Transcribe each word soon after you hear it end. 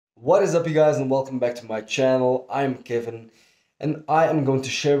What is up, you guys, and welcome back to my channel. I'm Kevin, and I am going to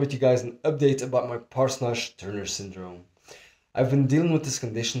share with you guys an update about my Parsonage Turner syndrome. I've been dealing with this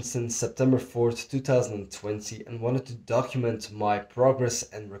condition since September 4th, 2020, and wanted to document my progress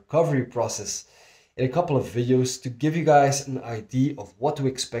and recovery process in a couple of videos to give you guys an idea of what to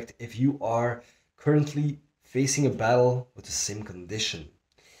expect if you are currently facing a battle with the same condition.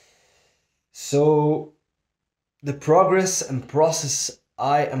 So, the progress and process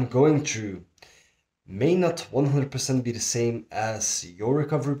I am going through may not 100% be the same as your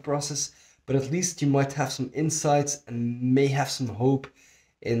recovery process, but at least you might have some insights and may have some hope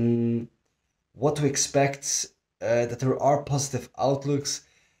in what to expect, that there are positive outlooks,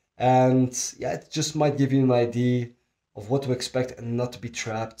 and yeah, it just might give you an idea of what to expect and not to be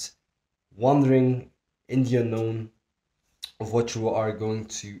trapped, wandering in the unknown of what you are going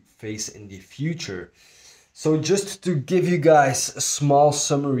to face in the future. So just to give you guys a small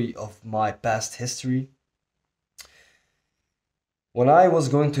summary of my past history. When I was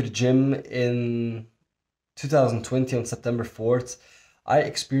going to the gym in 2020 on September 4th, I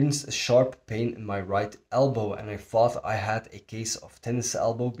experienced a sharp pain in my right elbow, and I thought I had a case of tennis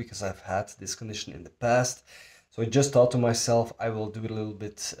elbow because I've had this condition in the past. So I just thought to myself, I will do it a little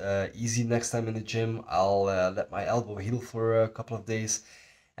bit easy next time in the gym. I'll let my elbow heal for a couple of days,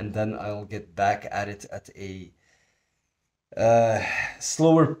 and then I'll get back at it at a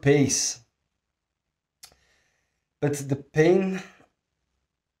slower pace. But the pain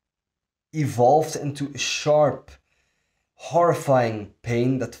evolved into a sharp, horrifying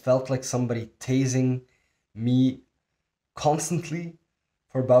pain that felt like somebody tasing me constantly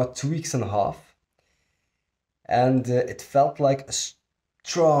for about 2 weeks and a half. And it felt like a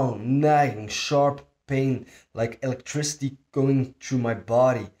strong, nagging, sharp pain, like electricity going through my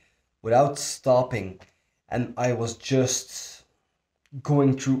body without stopping. And I was just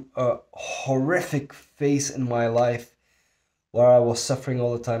going through a horrific phase in my life where I was suffering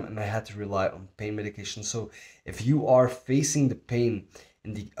all the time and I had to rely on pain medication. So if you are facing the pain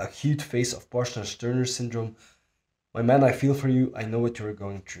in the acute phase of Parsonage-Turner syndrome, my man, I feel for you. I know what you're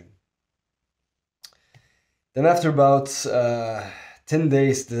going through. Then after about 10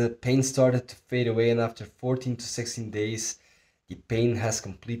 days, the pain started to fade away, and after 14 to 16 days, the pain has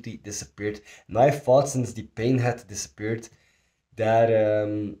completely disappeared. And I thought, since the pain had disappeared, that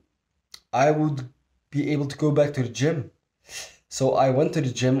I would be able to go back to the gym. So I went to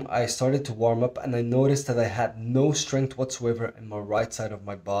the gym, I started to warm up, and I noticed that I had no strength whatsoever in my right side of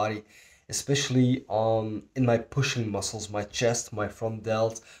my body, especially in my pushing muscles, my chest, my front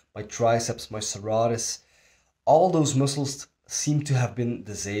delt, my triceps, my serratus. All those muscles seemed to have been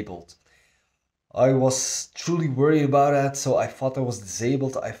disabled. I was truly worried about that, so I thought I was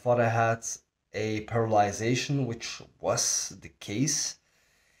disabled. I thought I had a paralyzation, which was the case.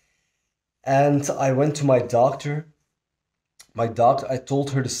 And I went to my doctor. I told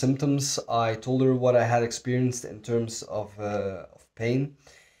her the symptoms. I told her what I had experienced in terms of pain.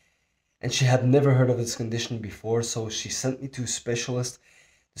 And she had never heard of this condition before, so she sent me to a specialist.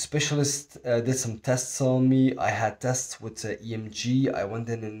 The specialist did some tests on me. I had tests with EMG. I went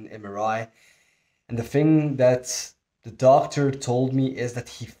in an MRI. And the thing that the doctor told me is that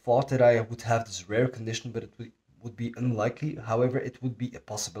he thought that I would have this rare condition, but it would be unlikely. However, it would be a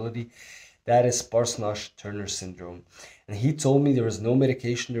possibility. That is Parsonage-Turner syndrome. And he told me there is no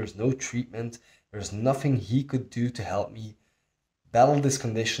medication, there is no treatment, there's nothing he could do to help me battle this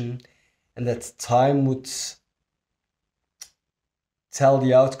condition, and that time would tell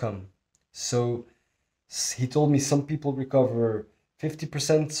the outcome. So he told me some people recover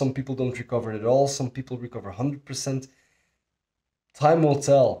 50%, some people don't recover at all, some people recover 100%. Time will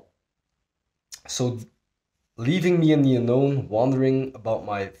tell. So leaving me in the unknown, wondering about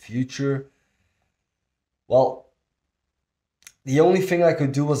my future, well, the only thing I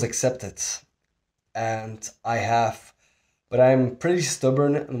could do was accept it. And I have. But I'm pretty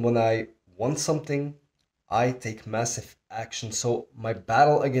stubborn, and when I want something, I take massive action. So my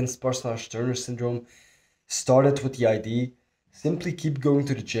battle against Parsonage-Turner syndrome started with the idea: simply keep going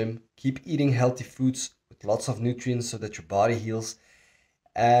to the gym, keep eating healthy foods with lots of nutrients so that your body heals.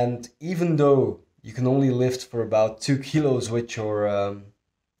 And even though you can only lift for about 2 kilos with your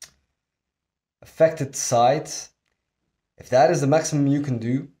affected side, if that is the maximum you can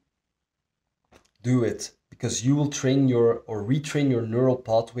do, do it, because you will train or retrain your neural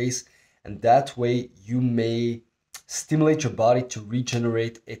pathways, and that way you may stimulate your body to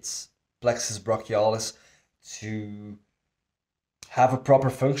regenerate its plexus brachialis to have a proper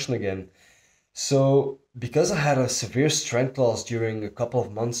function again. So because I had a severe strength loss during a couple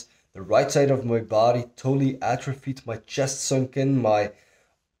of months, the right side of my body totally atrophied, my chest sunk in, my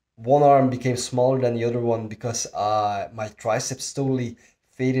one arm became smaller than the other one because my triceps totally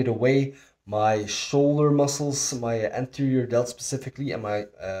faded away. My shoulder muscles, my anterior delt specifically, and my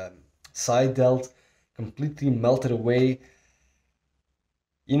side delt completely melted away.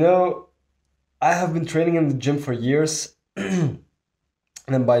 You know, I have been training in the gym for years, and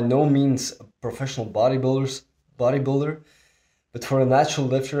I'm by no means a professional bodybuilder, but for a natural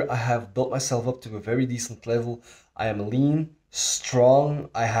lifter, I have built myself up to a very decent level. I am lean, strong.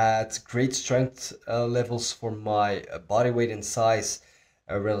 I had great strength levels for my body weight and size,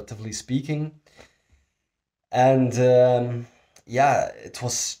 relatively speaking. And yeah, it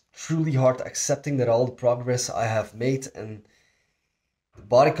was truly hard accepting that all the progress I have made and the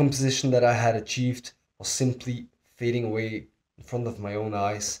body composition that I had achieved was simply fading away in front of my own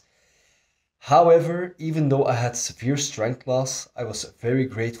eyes. However, even though I had severe strength loss, I was very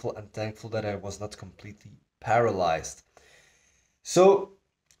grateful and thankful that I was not completely paralyzed. So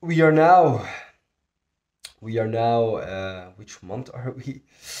we are now, which month are we?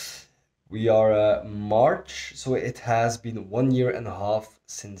 We are March, so it has been 1 year and a half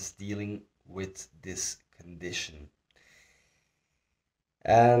since dealing with this condition.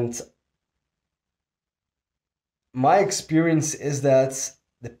 And my experience is that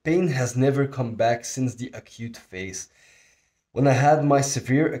the pain has never come back since the acute phase. When I had my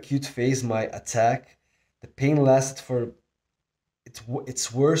severe acute phase, my attack, the pain lasted for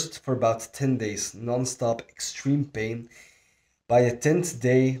its worst for about 10 days, non-stop extreme pain. By the 10th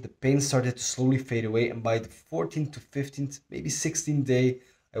day, the pain started to slowly fade away, and by the 14th to 15th, maybe 16th day,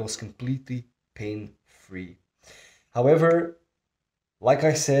 I was completely pain-free. However, like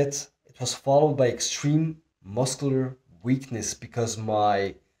I said, it was followed by extreme muscular weakness because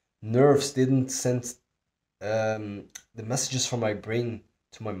my nerves didn't send the messages from my brain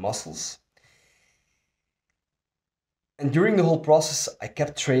to my muscles. And during the whole process, I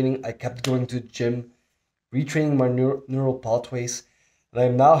kept training, I kept going to the gym, retraining my neural pathways, and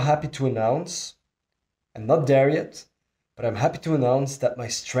I'm now happy to announce, I'm not there yet, but I'm happy to announce that my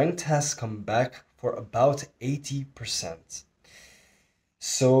strength has come back for about 80%.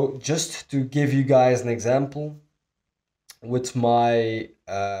 So just to give you guys an example, with my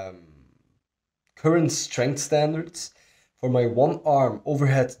current strength standards, for my one arm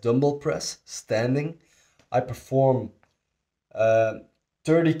overhead dumbbell press standing, I perform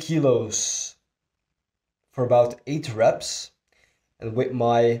 30 kilos for about 8 reps, and with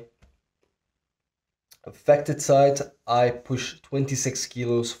my affected side, I push 26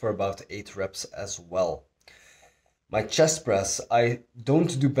 kilos for about 8 reps as well. My chest press, I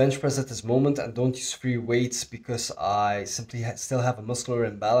don't do bench press at this moment and don't use free weights because I simply still have a muscular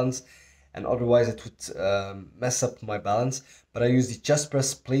imbalance, and otherwise it would mess up my balance. But I use the chest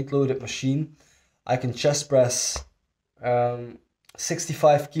press plate loaded machine. I can chest press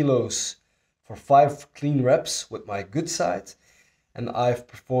 65 kilos for 5 clean reps with my good side, and I've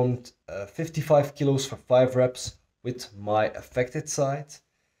performed 55 kilos for 5 reps with my affected side.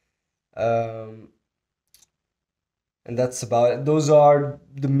 And that's about it. Those are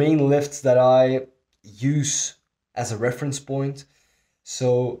the main lifts that I use as a reference point.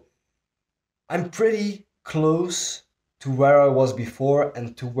 So I'm pretty close to where I was before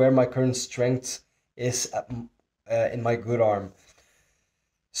and to where my current strength is in my good arm.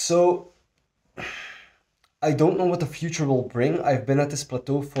 So I don't know what the future will bring. I've been at this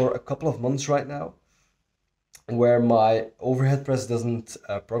plateau for a couple of months right now, where my overhead press doesn't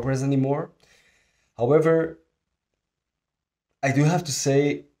progress anymore. However, I do have to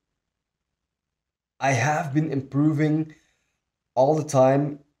say, I have been improving all the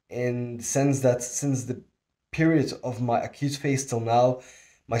time in the sense that since the period of my acute phase till now,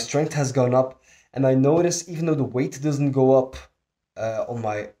 my strength has gone up, and I notice even though the weight doesn't go up on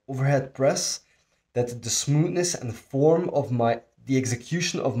my overhead press, that the smoothness and the form of the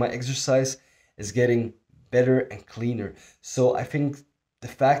execution of my exercise is getting better and cleaner. So I think the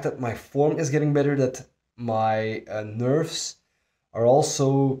fact that my form is getting better, that my nerves are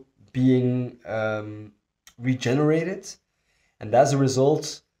also being regenerated, and as a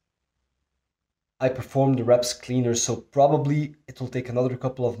result, I perform the reps cleaner. So probably it will take another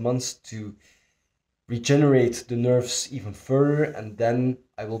couple of months to regenerate the nerves even further, and then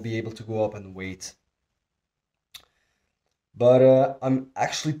I will be able to go up and weight. But I'm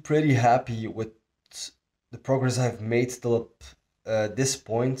actually pretty happy with the progress I've made till up this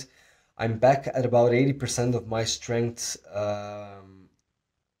point. I'm back at about 80% of my strength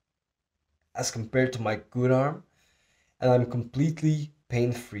as compared to my good arm, and I'm completely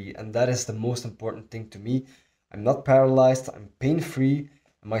pain-free, and that is the most important thing to me. I'm not paralyzed, I'm pain-free,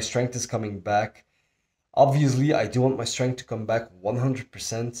 and my strength is coming back. Obviously, I do want my strength to come back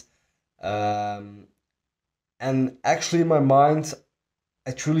 100%. Um, and actually, in my mind,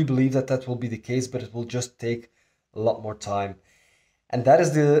 I truly believe that that will be the case, but it will just take a lot more time. And that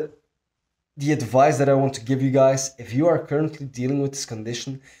is the advice that I want to give you guys. If you are currently dealing with this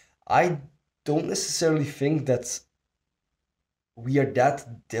condition, I don't necessarily think that we are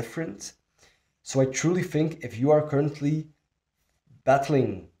that different. So I truly think if you are currently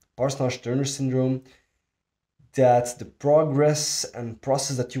battling Parsonage-Turner syndrome, that the progress and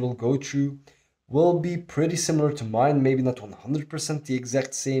process that you will go through will be pretty similar to mine. Maybe not 100% the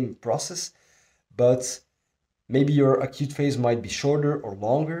exact same process, but maybe your acute phase might be shorter or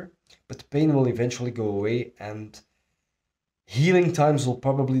longer, but the pain will eventually go away and healing times will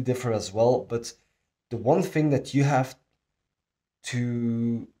probably differ as well. But the one thing that you have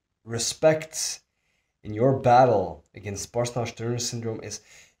to respect in your battle against Parsonage-Turner syndrome is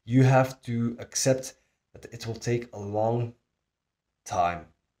you have to accept that it will take a long time.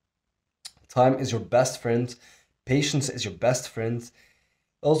 Time is your best friend. Patience is your best friend.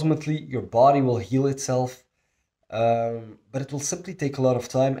 Ultimately, your body will heal itself, but it will simply take a lot of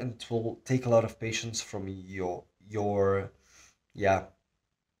time and it will take a lot of patience from yeah,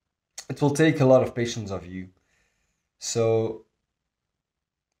 it will take a lot of patience of you. So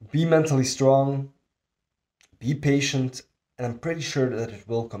be mentally strong, be patient, and I'm pretty sure that it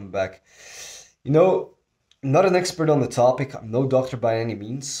will come back. You know, I'm not an expert on the topic, I'm no doctor by any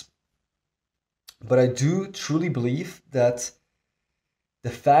means, but I do truly believe that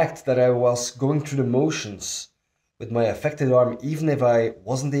the fact that I was going through the motions with my affected arm, even if I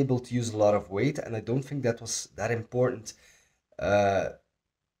wasn't able to use a lot of weight, and I don't think that was that important uh,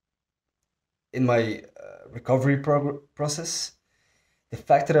 in my recovery process, the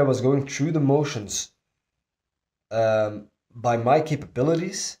fact that I was going through the motions by my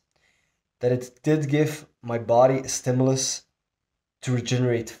capabilities, that it did give my body a stimulus to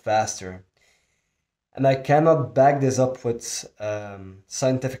regenerate faster. And I cannot back this up with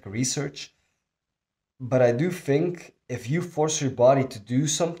scientific research, but I do think if you force your body to do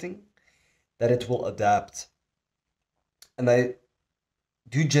something, that it will adapt. And I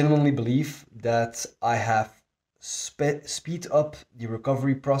do genuinely believe that I have speed up the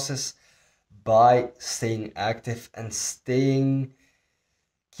recovery process by staying active and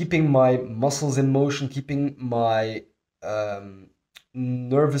keeping my muscles in motion, keeping my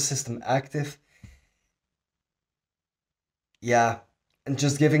nervous system active. Yeah, and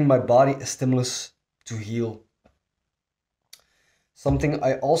just giving my body a stimulus to heal. Something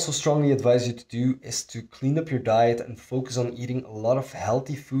I also strongly advise you to do is to clean up your diet and focus on eating a lot of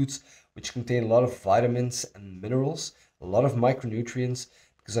healthy foods which contain a lot of vitamins and minerals, a lot of micronutrients,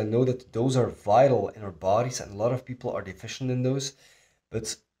 because I know that those are vital in our bodies and a lot of people are deficient in those.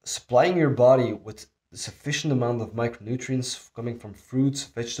 But supplying your body with the sufficient amount of micronutrients coming from fruits,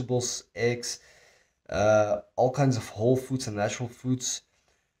 vegetables, eggs, all kinds of whole foods and natural foods,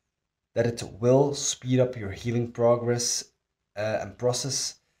 that it will speed up your healing progress and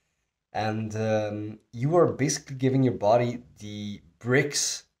process. And you are basically giving your body the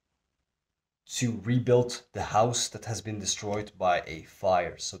bricks to rebuild the house that has been destroyed by a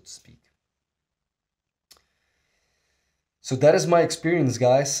fire, so to speak. So that is my experience,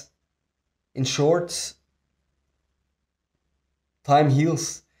 guys. In short, time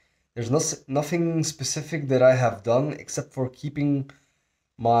heals. There's nothing specific that I have done except for keeping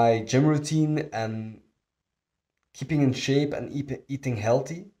my gym routine and keeping in shape and eating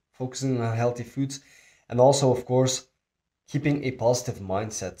healthy, focusing on healthy foods, and also, of course, keeping a positive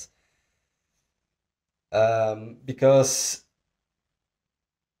mindset. Because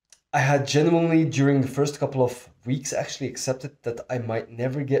I had genuinely, during the first couple of weeks, actually accepted that I might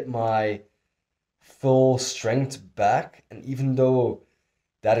never get my full strength back. And even though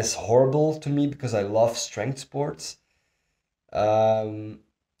that is horrible to me because I love strength sports,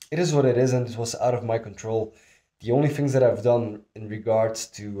 it is what it is and it was out of my control. The only things that I've done in regards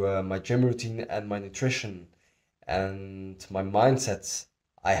to my gym routine and my nutrition and my mindsets,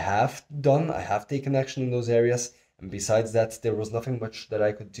 I have taken action in those areas. And besides that, there was nothing much that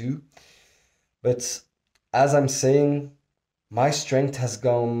I could do. But as I'm saying, my strength has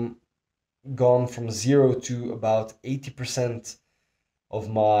gone from 0 to about 80% of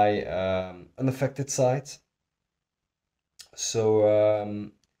my unaffected side.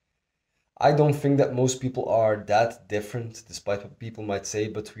 So I don't think that most people are that different, despite what people might say,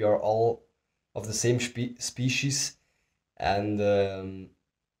 but we are all of the same species, and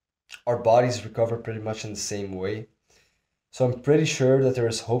our bodies recover pretty much in the same way. So I'm pretty sure that there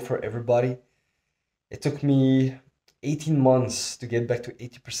is hope for everybody. It took me 18 months to get back to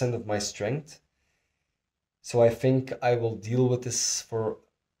 80% of my strength. So I think I will deal with this for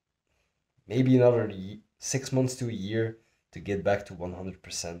maybe another 6 months to a year to get back to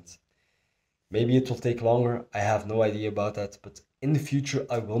 100%. Maybe it will take longer, I have no idea about that, but in the future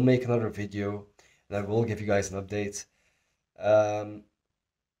I will make another video and I will give you guys an update.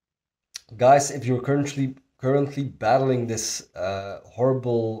 Guys, if you're currently battling this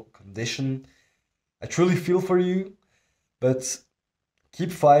horrible condition, I truly feel for you, but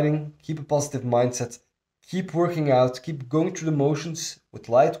keep fighting, keep a positive mindset, keep working out, keep going through the motions with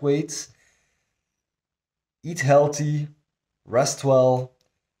light weights, eat healthy, rest well,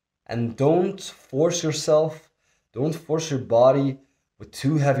 and don't force yourself, don't force your body with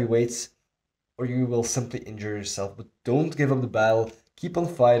too heavy weights, or you will simply injure yourself. But don't give up the battle, keep on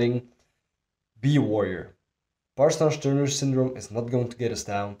fighting, be a warrior. Parsonage-Turner syndrome is not going to get us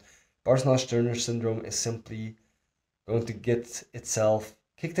down. Parsonage-Turner syndrome is simply going to get itself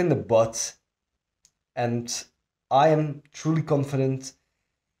kicked in the butt. And I am truly confident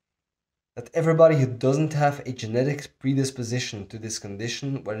that everybody who doesn't have a genetic predisposition to this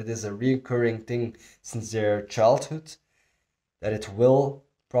condition, whether it is a recurring thing since their childhood, that it will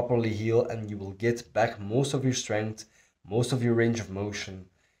properly heal and you will get back most of your strength, most of your range of motion.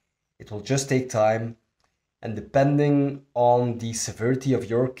 It will just take time, and depending on the severity of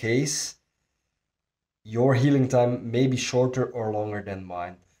your case, your healing time may be shorter or longer than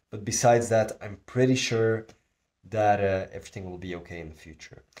mine. But besides that, I'm pretty sure that everything will be okay in the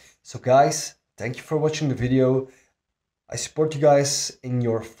future. So guys, thank you for watching the video. I support you guys in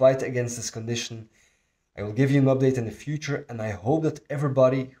your fight against this condition. I will give you an update in the future, and I hope that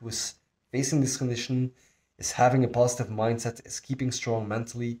everybody who is facing this condition is having a positive mindset, is keeping strong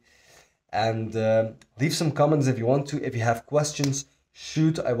mentally. And leave some comments if you want to. If you have questions,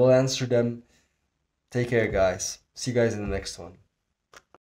 shoot, I will answer them. Take care, guys. See you guys in the next one.